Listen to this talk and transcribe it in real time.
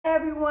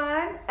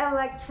everyone,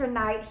 Electra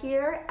Knight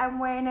here. I'm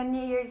wearing a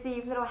New Year's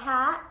Eve little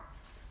hat.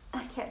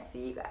 I can't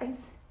see you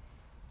guys.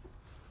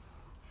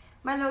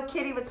 My little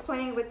kitty was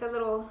playing with the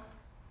little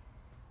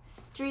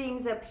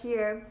streams up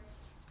here.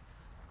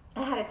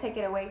 I had to take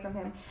it away from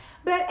him.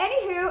 But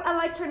anywho,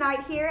 Electra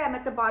Knight here. I'm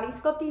at the Body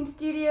Sculpting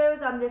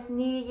Studios on this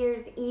New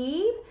Year's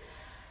Eve.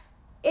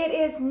 It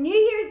is New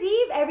Year's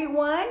Eve,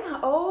 everyone.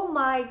 Oh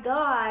my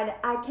God,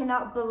 I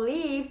cannot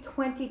believe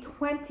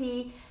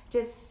 2020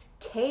 just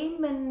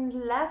came and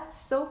left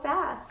so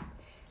fast,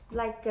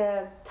 like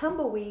a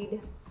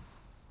tumbleweed.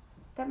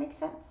 That makes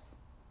sense?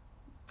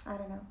 I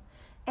don't know.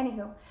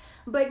 Anywho,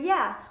 but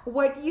yeah,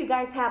 what do you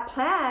guys have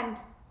planned?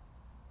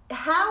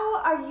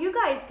 How are you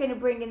guys gonna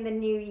bring in the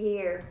new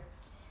year?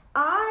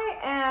 I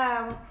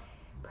am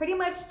pretty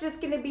much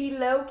just gonna be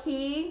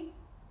low-key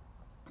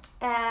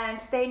and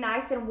stay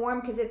nice and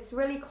warm because it's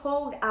really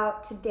cold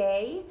out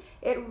today.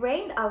 It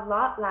rained a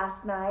lot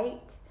last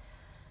night.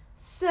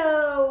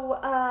 So,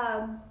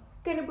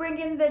 gonna bring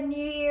in the new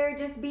year,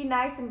 just be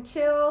nice and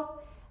chill.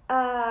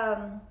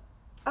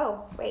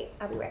 Oh, wait,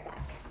 I'll be right back.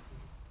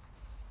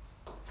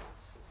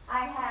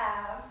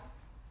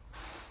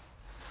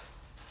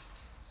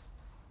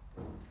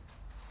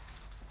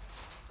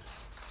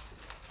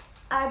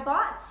 I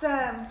bought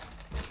some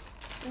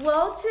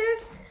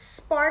Welch's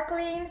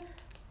Sparkling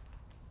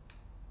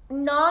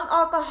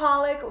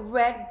Non-Alcoholic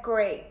Red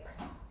Grape.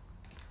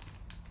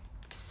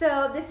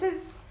 So this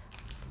is,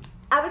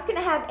 I was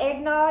gonna have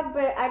eggnog,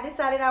 but I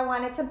decided I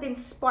wanted something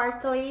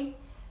sparkly.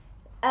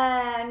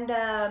 And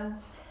I'm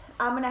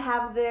gonna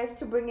have this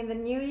to bring in the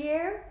new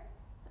year.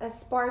 A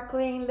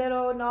sparkling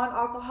little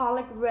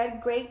non-alcoholic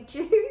red grape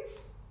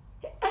juice.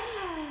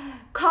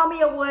 Call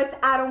me a wuss,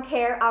 I don't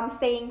care, I'm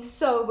staying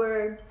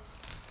sober.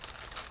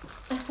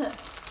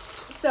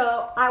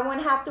 So I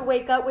won't have to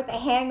wake up with a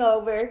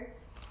hangover.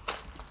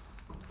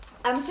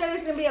 I'm sure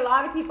there's gonna be a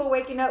lot of people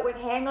waking up with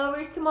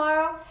hangovers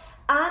tomorrow.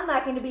 I'm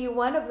not gonna be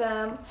one of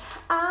them.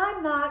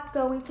 I'm not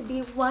going to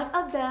be one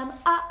of them.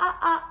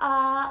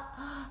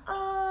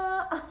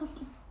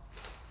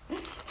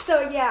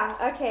 So yeah,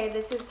 okay,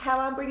 this is how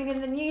I'm bringing in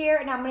the new year,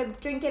 and I'm gonna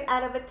drink it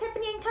out of a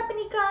Tiffany &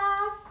 Company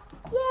glass.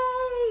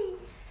 Yay!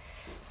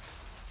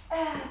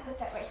 Put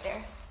that right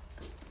there.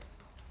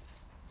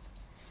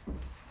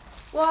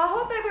 Well, I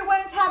hope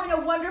everyone's having a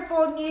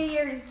wonderful New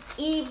Year's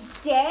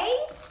Eve day.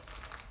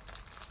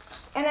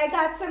 And I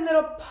got some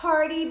little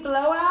party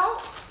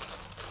blowouts.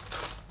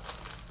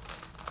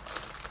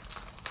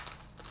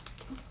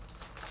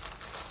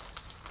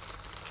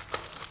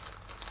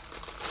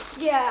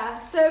 Yeah,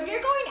 so if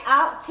you're going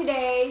out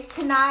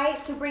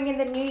tonight to bring in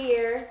the new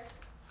year,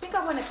 I think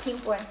I want a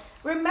pink one.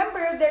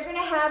 Remember, they're gonna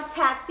have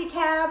taxi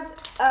cabs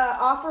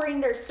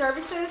offering their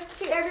services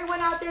to everyone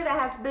out there that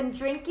has been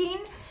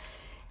drinking,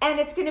 and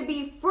it's gonna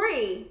be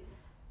free.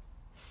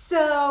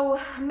 So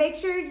make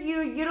sure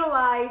you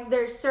utilize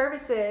their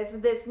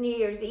services this New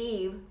Year's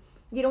Eve.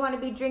 You don't want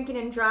to be drinking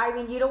and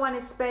driving. You don't want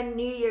to spend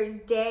New Year's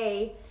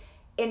Day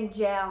in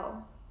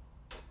jail.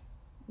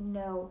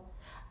 No.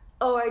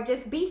 Or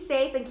just be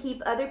safe and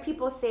keep other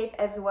people safe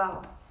as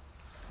well.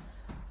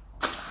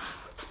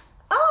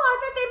 Oh, I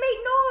thought they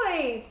made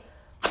noise.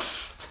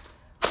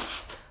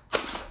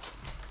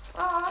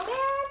 Oh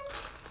man.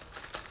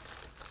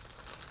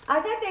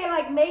 I thought they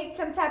like made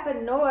some type of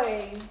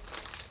noise.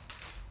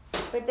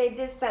 But they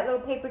just, that little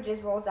paper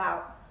just rolls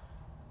out.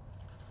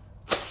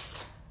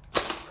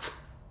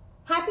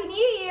 Happy New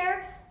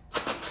Year.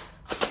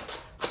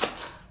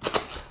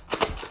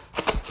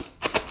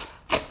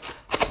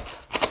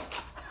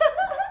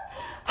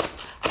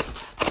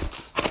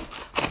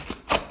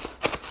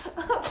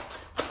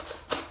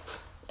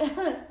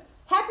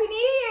 Happy New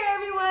Year,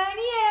 everyone.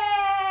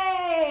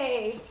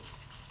 Yay.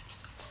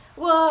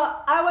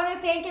 Well, I want to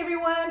thank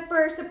everyone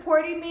for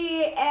supporting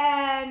me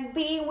and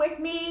being with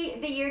me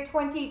the year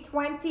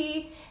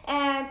 2020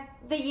 and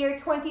the year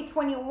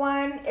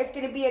 2021. It's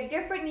going to be a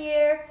different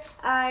year.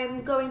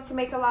 I'm going to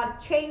make a lot of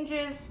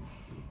changes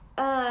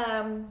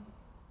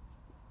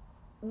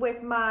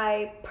with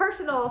my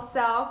personal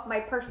self, my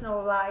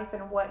personal life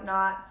and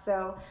whatnot.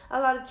 So a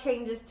lot of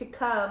changes to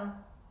come.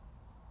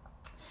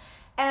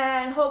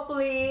 And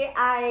hopefully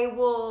I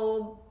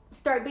will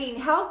start being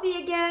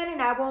healthy again,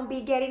 and I won't be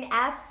getting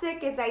as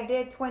sick as I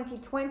did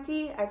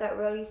 2020. I got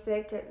really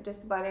sick.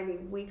 Just about every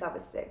week I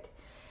was sick.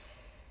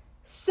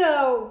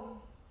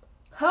 So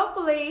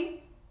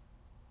hopefully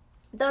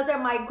those are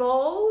my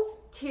goals: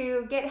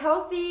 to get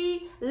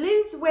healthy,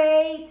 lose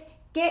weight,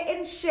 get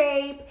in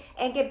shape,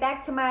 and get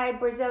back to my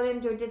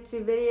Brazilian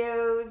Jiu-Jitsu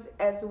videos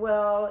as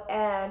well,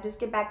 and just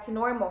get back to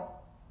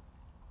normal.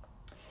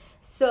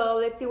 So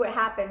let's see what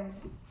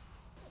happens.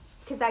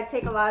 Because I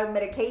take a lot of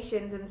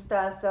medications and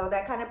stuff, so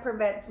that kind of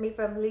prevents me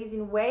from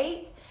losing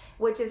weight,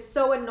 which is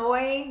so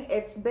annoying.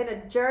 It's been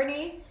a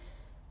journey.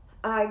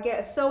 I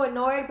get so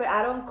annoyed, but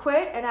I don't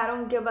quit and I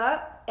don't give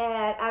up,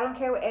 and I don't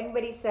care what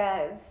anybody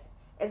says,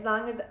 as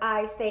long as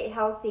I stay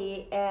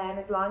healthy and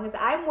as long as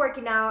I'm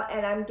working out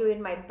and I'm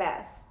doing my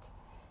best.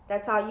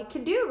 That's all you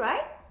can do,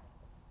 right?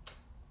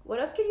 What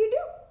else can you do?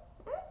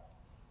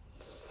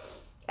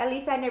 At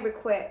least I never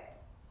quit.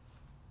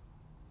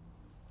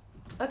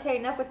 Okay,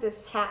 enough with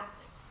this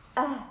hat.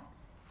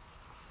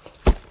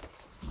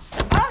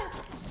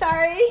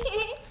 Sorry.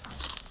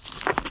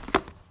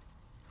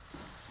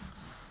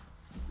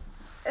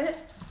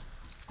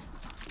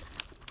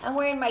 I'm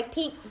wearing my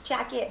pink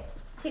jacket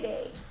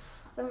today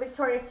from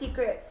Victoria's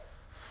Secret.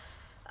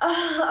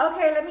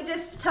 Okay, let me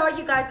just tell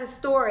you guys a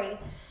story.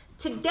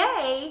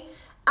 Today,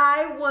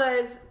 I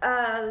was,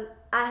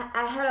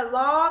 I had a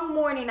long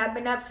morning. I've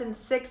been up since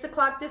 6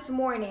 o'clock this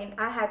morning.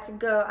 I had to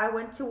go. I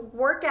went to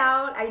work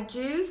out. I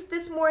juiced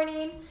this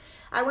morning.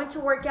 I went to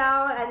work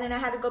out, and then I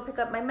had to go pick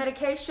up my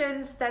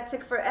medications. That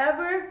took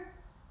forever.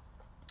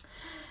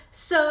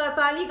 So I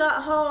finally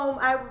got home.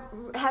 I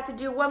had to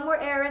do one more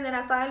errand, then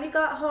I finally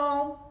got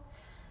home.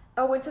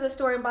 I went to the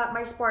store and bought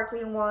my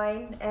sparkling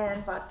wine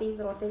and bought these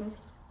little things.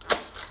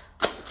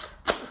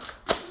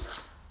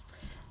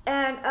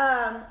 And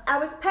I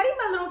was petting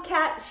my little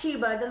cat,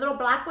 Sheba, the little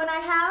black one I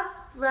have,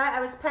 right?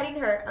 I was petting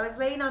her. I was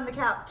laying on the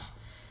couch.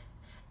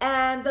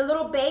 And the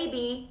little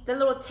baby, the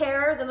little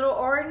terror, the little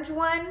orange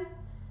one,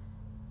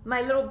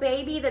 my little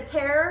baby, the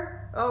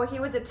terror, oh, he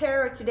was a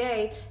terror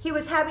today. He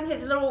was having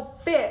his little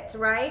fit,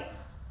 right?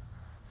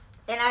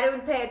 And I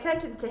didn't pay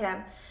attention to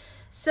him.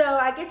 So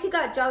I guess he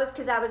got jealous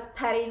because I was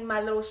petting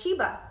my little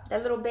Sheba,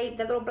 that little baby,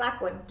 that little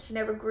black one. She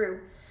never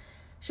grew.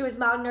 She was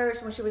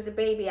malnourished when she was a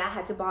baby. I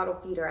had to bottle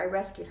feed her. I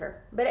rescued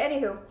her. But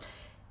anywho,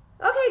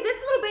 okay, this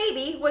little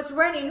baby was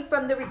running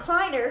from the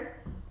recliner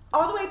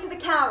all the way to the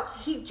couch.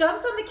 He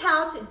jumps on the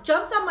couch,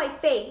 jumps on my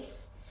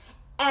face,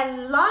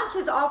 and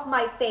launches off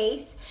my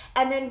face,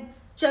 and then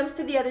jumps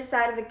to the other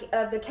side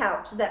of the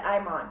couch that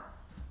I'm on.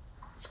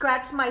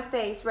 Scratched my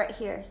face right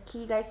here.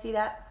 Can you guys see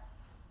that?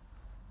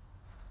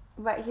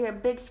 Right here,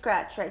 big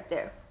scratch right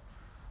there.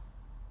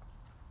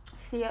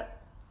 See it?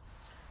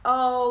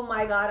 Oh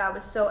my God, I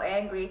was so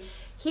angry.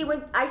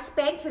 I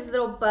spanked his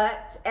little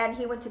butt and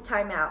he went to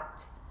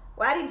timeout.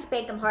 Well, I didn't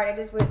spank him hard. I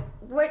just went,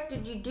 what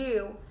did you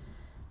do?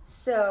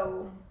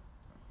 So,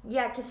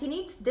 yeah, because he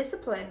needs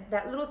discipline.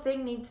 That little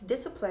thing needs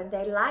discipline.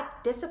 They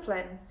lack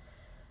discipline.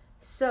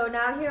 So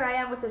now here I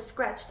am with a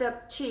scratched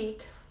up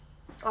cheek,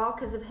 all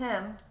because of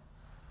him.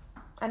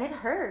 And it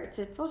hurts.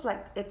 It feels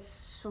like it's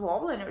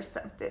swollen or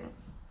something.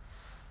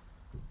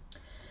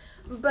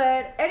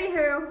 But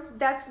anywho,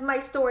 that's my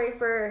story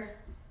for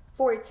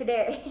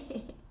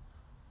today.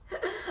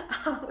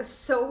 I was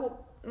so,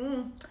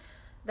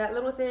 that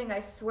little thing,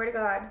 I swear to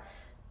God.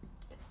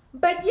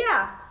 But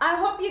yeah, I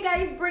hope you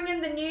guys bring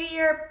in the new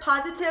year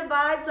positive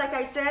vibes, like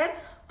I said.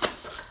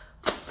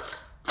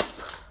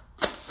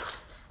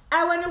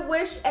 I want to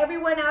wish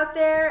everyone out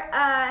there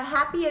a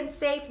happy and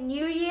safe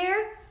new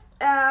year.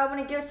 I want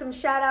to give some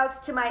shout outs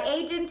to my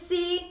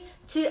agency,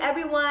 to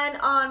everyone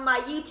on my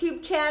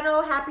YouTube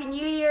channel. Happy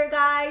New Year,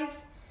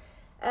 guys.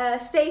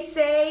 Stay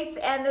safe,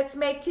 and let's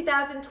make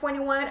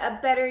 2021 a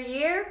better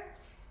year.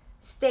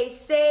 Stay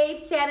safe,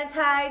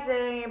 sanitize,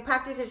 and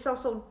practice your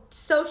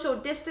social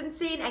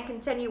distancing, and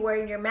continue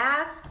wearing your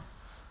mask.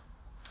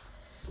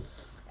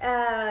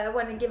 I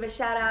want to give a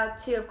shout out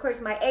to, of course,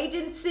 my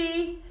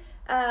agency.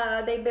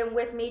 They've been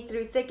with me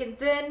through thick and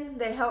thin.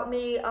 They help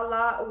me a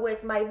lot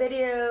with my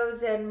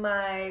videos and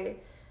my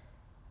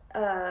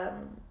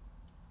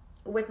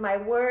with my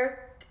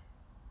work,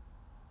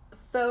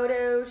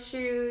 photo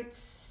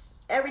shoots,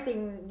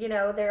 everything, you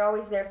know, they're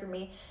always there for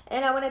me.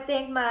 And I want to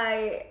thank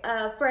my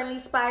friendly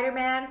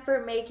Spider-Man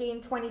for making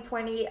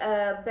 2020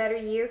 a better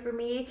year for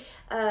me,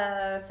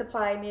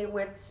 supplying me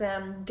with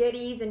some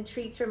goodies and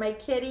treats for my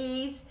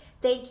kitties.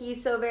 Thank you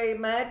so very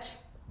much.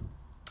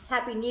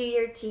 Happy New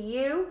Year to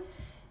you,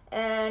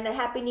 and a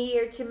Happy New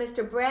Year to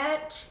Mr.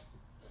 Branch.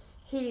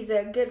 He's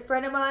a good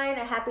friend of mine.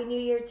 A Happy New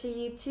Year to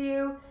you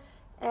too.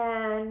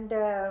 And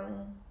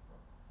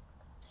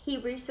he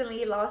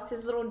recently lost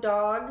his little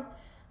dog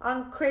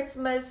on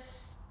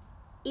Christmas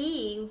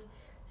Eve.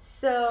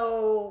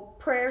 So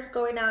prayers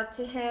going out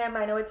to him.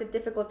 I know it's a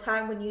difficult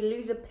time when you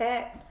lose a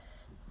pet.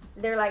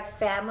 They're like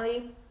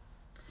family.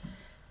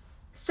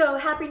 So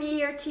Happy New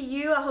Year to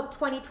you. I hope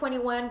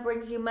 2021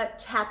 brings you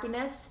much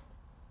happiness.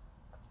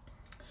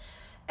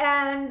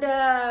 And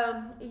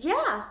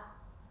yeah,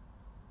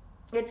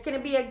 it's going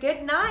to be a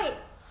good night.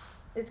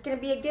 It's going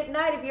to be a good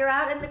night. If you're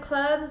out in the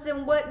clubs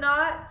and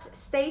whatnot,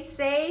 stay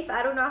safe.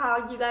 I don't know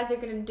how you guys are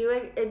going to do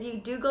it. If you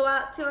do go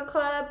out to a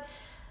club,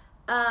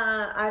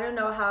 I don't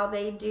know how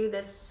they do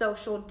this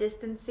social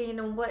distancing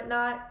and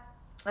whatnot.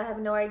 I have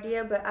no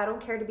idea, but I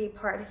don't care to be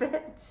part of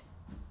it.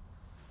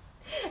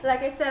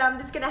 Like I said, I'm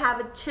just going to have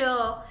a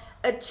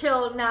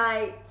chill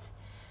night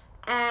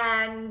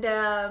and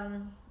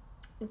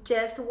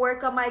just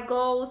work on my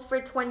goals for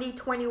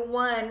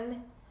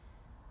 2021.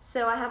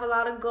 So I have a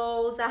lot of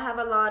goals. I have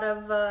a lot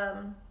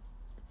of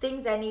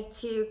things I need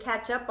to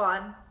catch up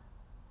on.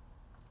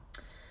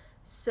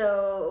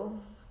 So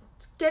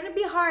it's gonna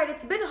be hard.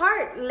 It's been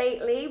hard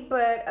lately,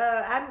 but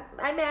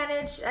I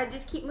manage. I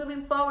just keep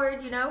moving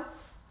forward, you know.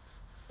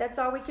 That's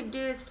all we could do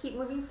is keep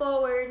moving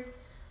forward.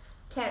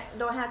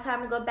 Don't have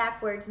time to go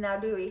backwards now,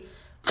 do we?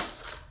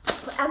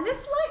 And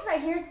this light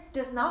right here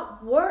does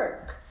not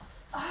work.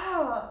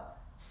 Oh,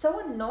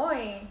 so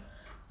annoying.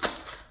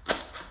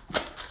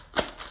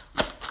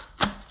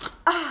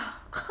 Ah.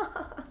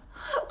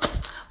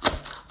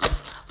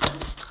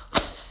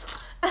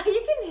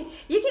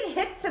 You can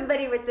hit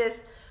somebody with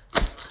this.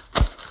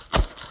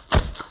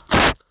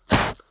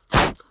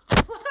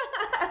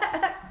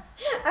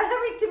 I'm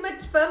having too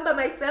much fun by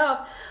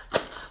myself.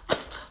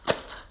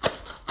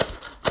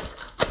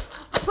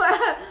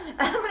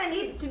 I'm gonna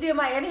need to do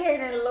my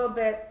inhaler in a little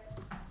bit.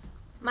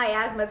 My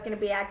asthma's gonna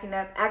be acting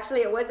up.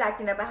 Actually, it was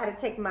acting up. I had to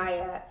take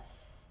my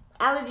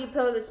allergy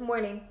pill this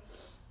morning.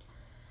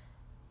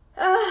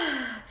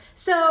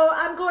 So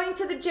I'm going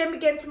to the gym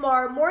again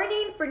tomorrow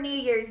morning for New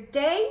Year's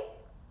Day.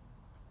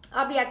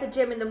 I'll be at the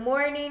gym in the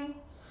morning.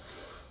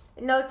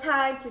 No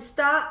time to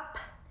stop.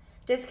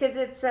 Just because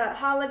it's a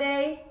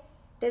holiday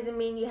doesn't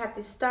mean you have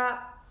to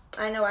stop.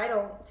 I know I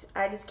don't.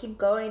 I just keep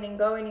going and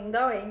going and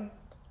going.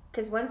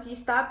 Because once you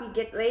stop, you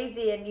get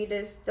lazy and you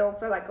just don't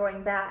feel like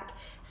going back.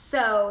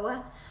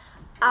 So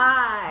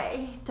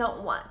I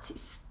don't want to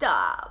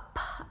stop.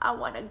 I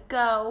want to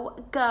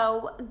go,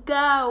 go,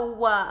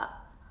 go.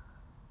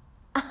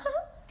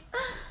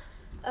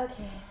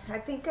 Okay, I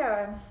think,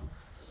 yeah,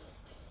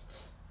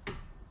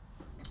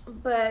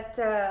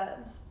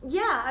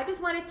 I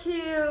just wanted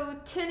to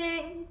tune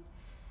in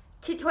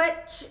to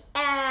Twitch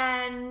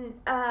and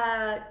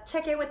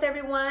check in with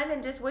everyone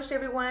and just wish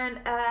everyone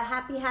a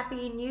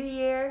happy New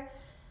Year.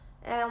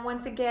 And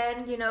once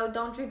again, you know,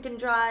 don't drink and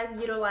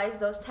drive. Utilize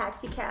those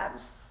taxi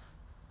cabs.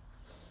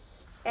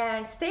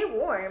 And stay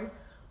warm.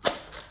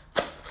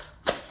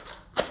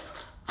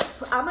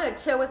 I'm going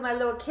to chill with my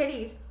little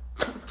kitties.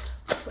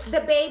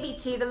 The baby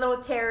too, the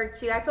little terror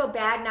too. I feel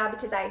bad now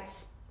because I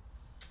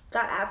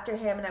got after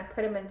him and I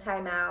put him in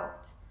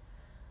timeout.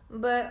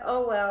 But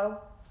oh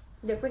well.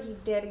 Look what he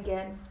did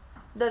again.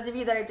 Those of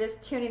you that are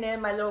just tuning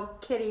in, my little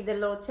kitty, the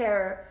little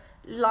terror,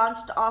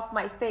 launched off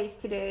my face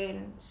today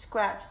and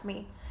scratched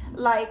me.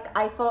 Like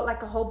I felt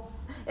like a whole,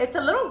 it's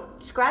a little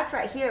scratch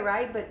right here,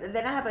 right? But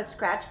then I have a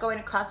scratch going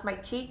across my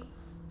cheek.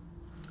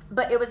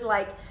 But it was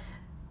like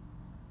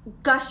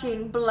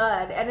gushing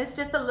blood, and it's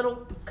just a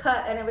little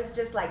cut, and it was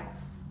just like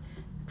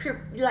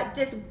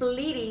just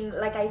bleeding.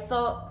 Like I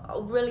felt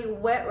really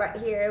wet right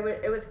here.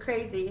 It was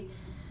crazy.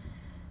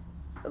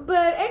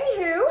 But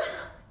anywho,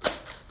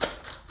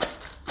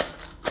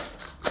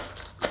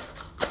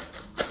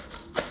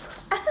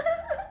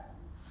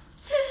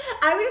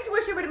 I just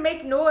wish it would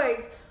make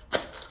noise.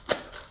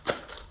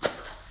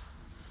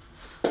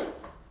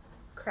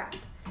 Crap.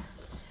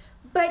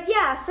 But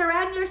yeah,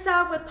 surround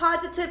yourself with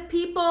positive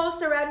people.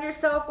 Surround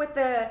yourself with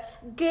a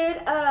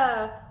good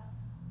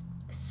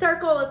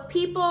circle of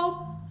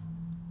people.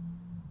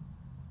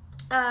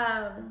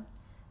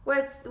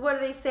 What do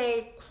they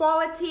say?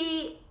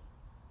 Quality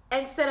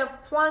instead of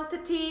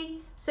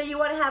quantity. So you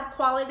want to have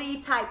quality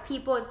type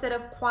people instead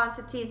of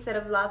quantity, instead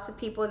of lots of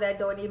people that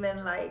don't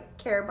even like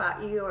care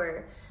about you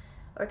or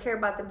care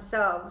about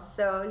themselves.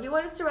 So you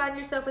want to surround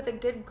yourself with a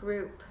good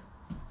group,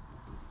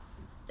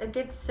 a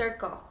good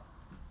circle.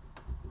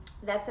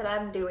 That's what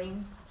I'm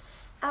doing.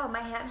 Oh, my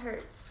hand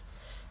hurts.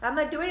 I'm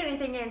not doing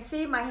anything, and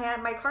see, my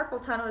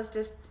carpal tunnel is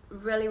just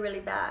really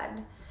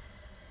bad.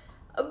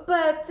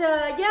 But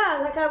yeah,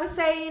 like I was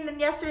saying in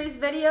yesterday's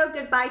video,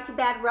 goodbye to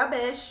bad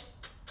rubbish.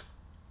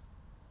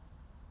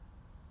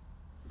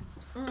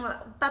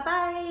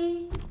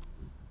 Bye-bye.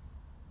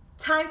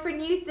 Time for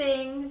new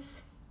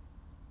things.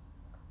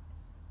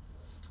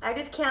 I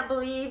just can't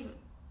believe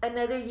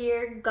another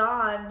year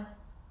gone.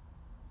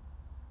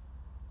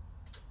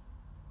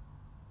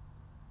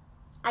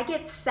 I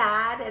get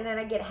sad and then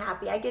I get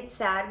happy. I get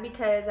sad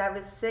because I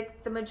was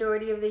sick the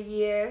majority of the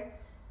year.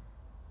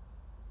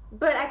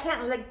 But I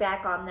can't look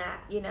back on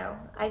that, you know.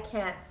 I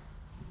can't.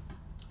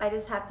 I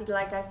just have to,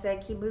 like I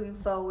said, keep moving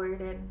forward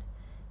and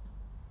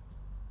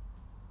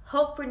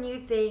hope for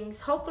new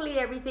things. Hopefully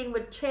everything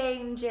would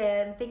change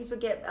and things would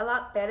get a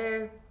lot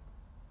better.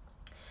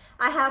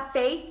 I have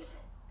faith,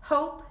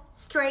 hope,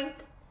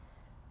 strength.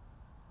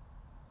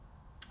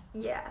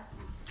 Yeah,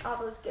 all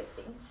those good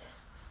things.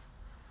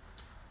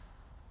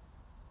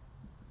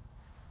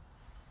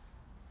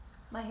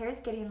 My hair is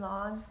getting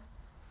long.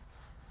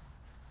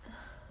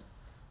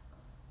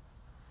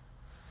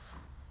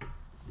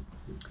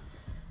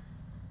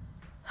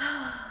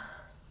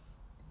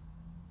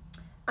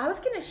 I was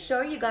gonna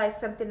show you guys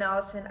something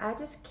else and I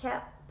just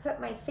can't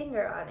put my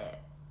finger on it.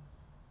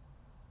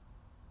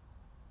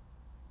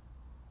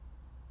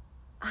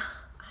 I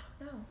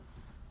don't know.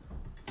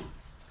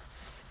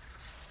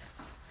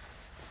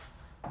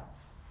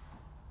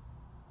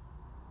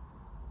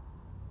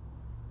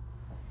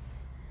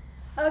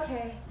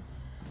 Okay.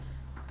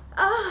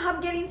 Oh,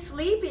 I'm getting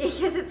sleepy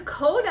because it's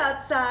cold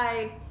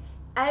outside.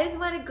 I just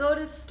want to go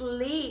to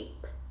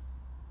sleep.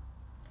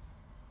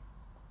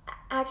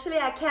 Actually,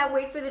 I can't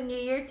wait for the new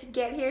year to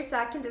get here so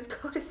I can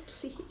just go to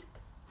sleep.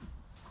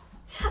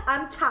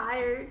 I'm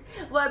tired.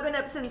 Well, I've been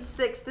up since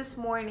 6 this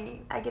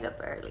morning. I get up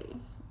early.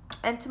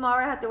 And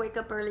tomorrow I have to wake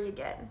up early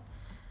again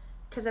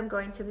because I'm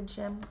going to the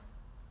gym.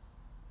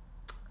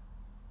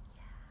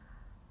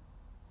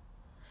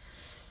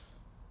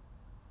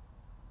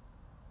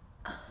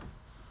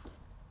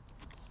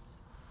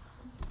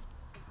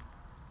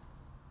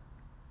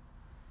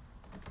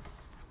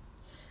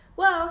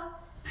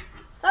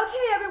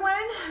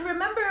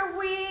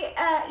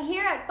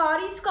 at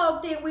Body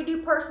Sculpting, we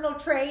do personal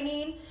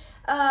training.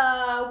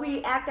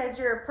 We act as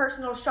your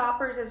personal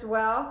shoppers as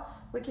well.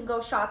 We can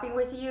go shopping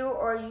with you,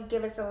 or you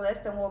give us a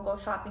list and we'll go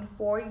shopping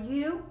for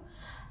you.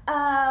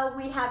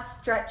 We have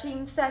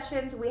stretching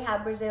sessions. We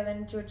have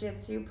Brazilian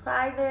Jiu-Jitsu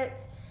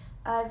private.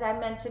 As I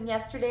mentioned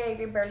yesterday, if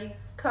you're barely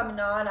coming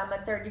on, I'm a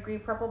 3rd-degree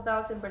purple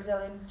belt in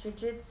Brazilian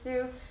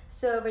Jiu-Jitsu.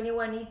 So if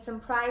anyone needs some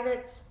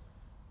privates,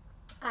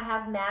 I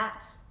have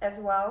mats as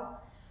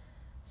well.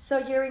 So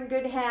you're in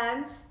good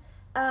hands.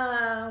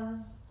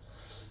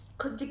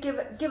 Could you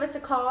give us a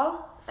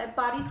call at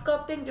Body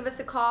Sculpting? Give us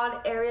a call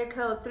at area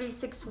code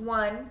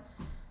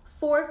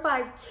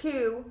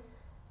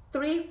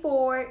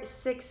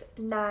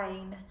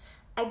 361-452-3469.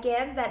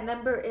 Again, that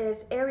number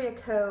is area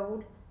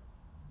code.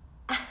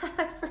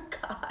 I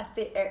forgot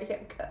the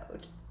area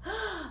code.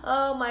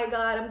 Oh my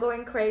God, I'm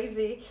going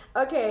crazy.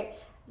 Okay,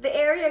 the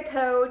area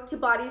code to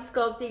Body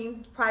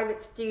Sculpting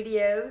Private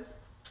Studios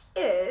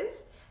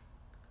is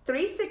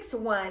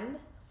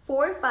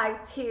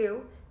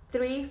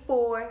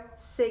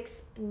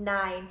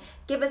 361-452-3469.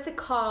 Give us a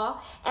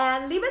call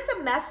and leave us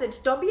a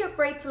message. Don't be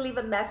afraid to leave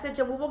a message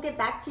and we will get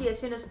back to you as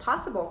soon as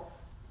possible.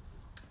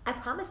 I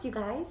promise you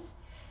guys.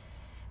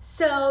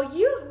 So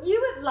you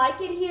would like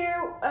it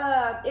here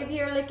if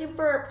you're looking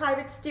for a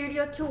private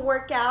studio to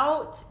work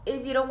out,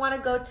 if you don't want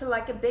to go to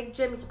like a big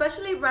gym,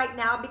 especially right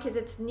now because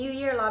it's New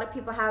Year. A lot of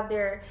people have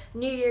their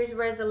New Year's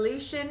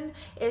resolution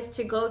is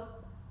to go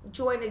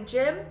join a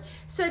gym.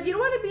 So if you don't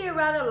want to be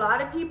around a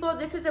lot of people,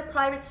 this is a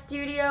private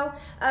studio.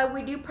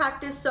 We do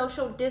practice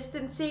social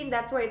distancing.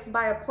 That's why it's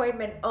by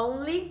appointment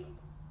only.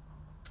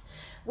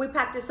 We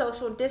practice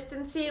social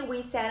distancing.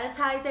 We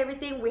sanitize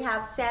everything. We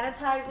have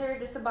sanitizer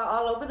just about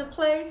all over the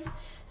place.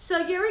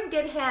 So you're in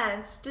good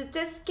hands.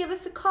 Just give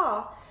us a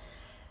call.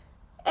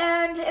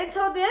 And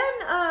until then,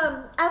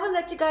 I will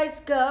let you guys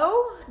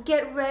go.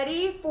 Get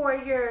ready for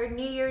your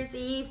New Year's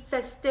Eve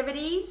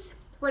festivities.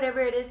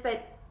 Whatever it is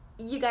that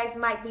you guys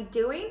might be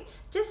doing.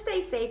 Just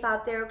stay safe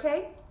out there,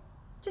 okay?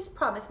 Just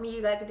promise me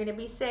you guys are going to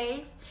be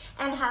safe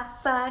and have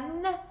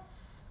fun.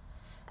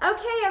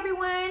 Okay,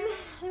 everyone,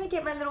 let me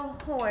get my little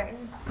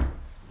horns,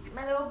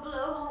 my little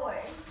blow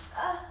horns.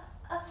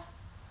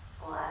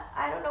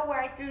 I don't know where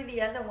I threw the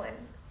other one.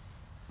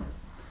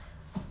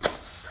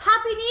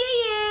 Happy New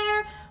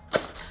Year!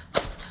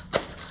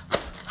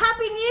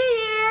 Happy New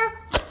Year!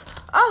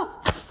 Oh,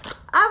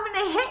 I'm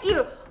gonna hit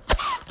you.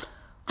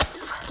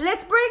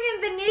 Let's bring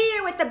in the New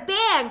Year with a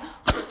bang.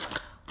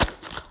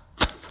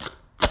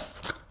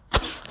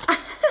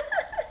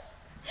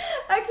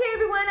 Okay,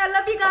 everyone, I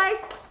love you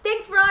guys.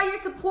 Thanks for all your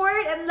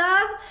support and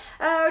love.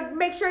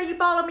 Make sure you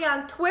follow me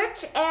on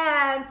Twitch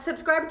and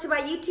subscribe to my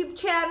YouTube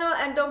channel.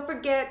 And don't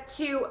forget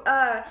to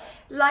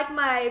like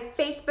my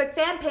Facebook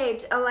fan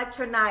page,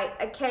 Electra Night,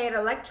 a K at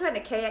Electra and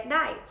a K at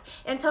Night.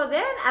 Until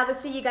then, I will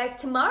see you guys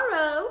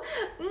tomorrow.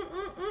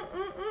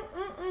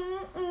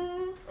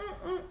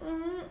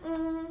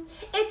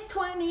 It's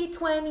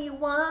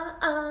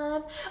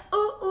 2021.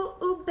 Ooh, ooh,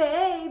 ooh,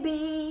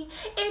 baby.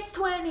 It's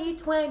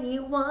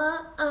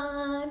 2021.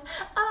 Oh,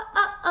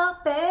 oh, oh,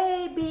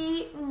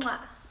 baby. Mwah.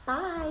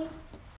 Bye.